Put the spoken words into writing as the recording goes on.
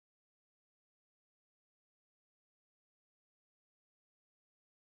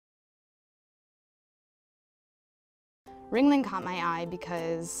Ringling caught my eye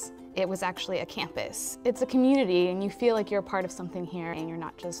because it was actually a campus. It's a community and you feel like you're a part of something here and you're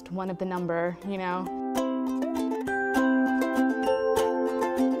not just one of the number, you know?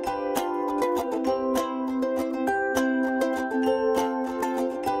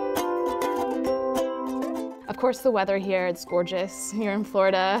 Of course the weather here, it's gorgeous. You're in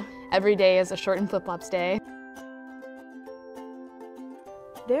Florida. Every day is a short and flip-flops day.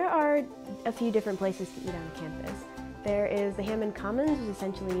 There are a few different places to eat on campus. There is the Hammond Commons, which is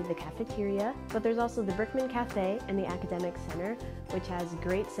essentially the cafeteria, but there's also the Brickman Cafe and the Academic Center, which has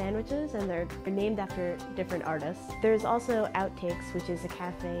great sandwiches and they're named after different artists. There's also Outtakes, which is a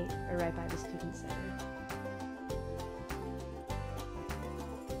cafe right by the Student Center.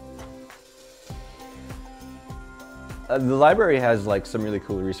 The library has some really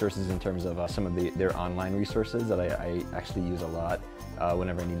cool resources in terms of some of their online resources that I actually use a lot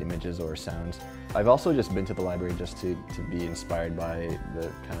whenever I need images or sounds. I've also just been to the library just to be inspired by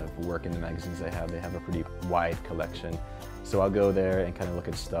the kind of work in the magazines they have. They have a pretty wide collection. So I'll go there and kind of look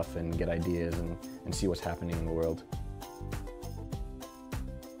at stuff and get ideas and see what's happening in the world.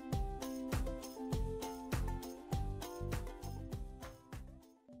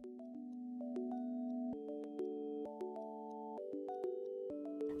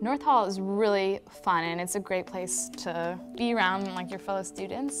 North Hall is really fun and it's a great place to be around your fellow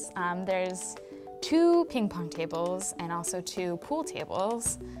students. There's 2 ping pong tables and also 2 pool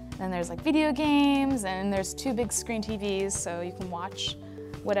tables. Then there's video games and there's 2 big screen TVs so you can watch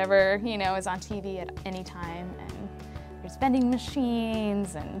whatever is on TV at any time. And there's vending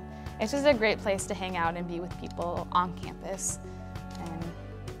machines and it's just a great place to hang out and be with people on campus. And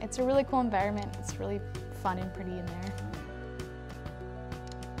it's a really cool environment. It's really fun and pretty in there.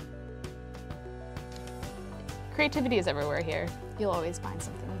 Creativity is everywhere here. You'll always find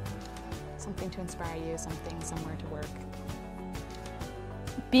something to inspire you, somewhere to work.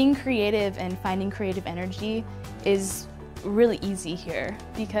 Being creative and finding creative energy is really easy here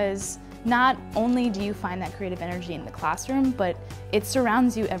because not only do you find that creative energy in the classroom, but it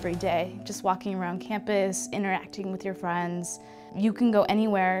surrounds you every day. Just walking around campus, interacting with your friends. You can go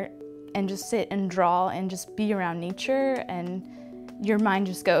anywhere and just sit and draw and just be around nature and your mind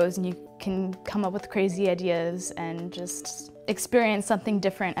just goes and you can come up with crazy ideas and just experience something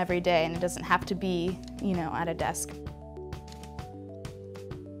different every day, and it doesn't have to be, at a desk.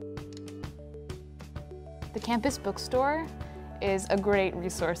 The campus bookstore is a great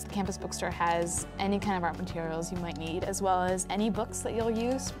resource. The campus bookstore has any kind of art materials you might need, as well as any books that you'll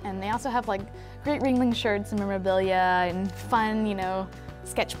use. And they also have great Ringling shirts and memorabilia and fun,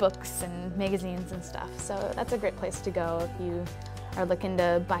 sketchbooks and magazines and stuff. So that's a great place to go if you are looking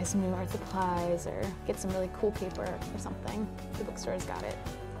to buy some new art supplies or get some really cool paper or something. The bookstore's got it.